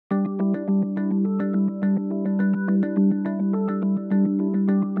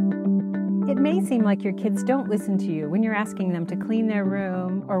may seem like your kids don't listen to you when you're asking them to clean their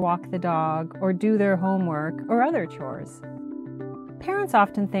room, or walk the dog, or do their homework, or other chores. Parents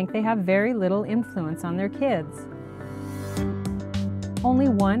often think they have very little influence on their kids. Only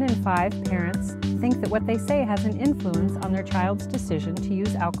 1 in 5 parents think that what they say has an influence on their child's decision to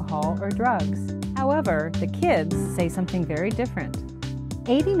use alcohol or drugs. However, the kids say something very different.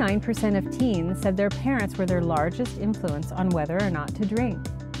 89% of teens said their parents were their largest influence on whether or not to drink.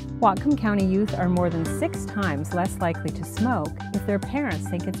 Whatcom County youth are more than 6 times less likely to smoke if their parents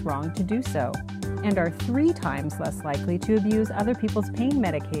think it's wrong to do so, and are 3 times less likely to abuse other people's pain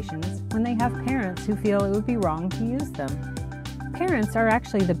medications when they have parents who feel it would be wrong to use them. Parents are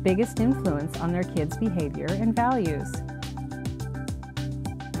actually the biggest influence on their kids' behavior and values.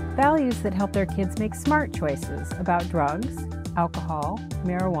 Values that help their kids make smart choices about drugs, alcohol,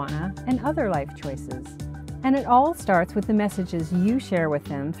 marijuana, and other life choices. And it all starts with the messages you share with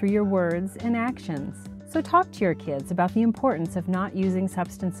them through your words and actions. So talk to your kids about the importance of not using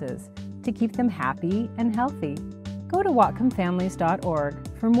substances to keep them happy and healthy. Go to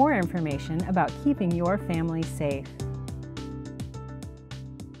whatcomfamilies.org for more information about keeping your family safe.